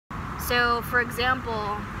So for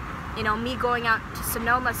example, you know, me going out to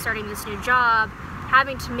Sonoma, starting this new job,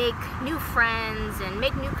 having to make new friends and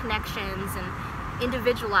make new connections and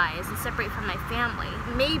individualize and separate from my family.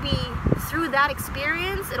 Maybe through that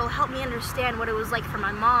experience, it'll help me understand what it was like for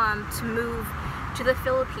my mom to move to the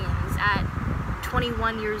Philippines at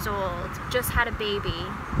 21 years old, just had a baby,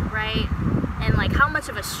 right? And like how much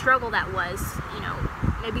of a struggle that was, you know.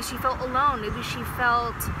 Maybe she felt alone, maybe she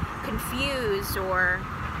felt confused, or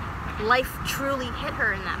life truly hit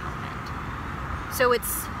her in that moment.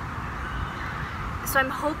 So I'm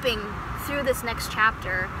hoping through this next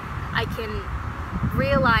chapter I can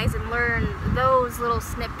realize and learn those little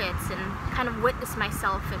snippets and kind of witness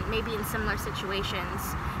myself and maybe in similar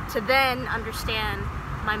situations to then understand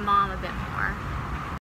my mom a bit more.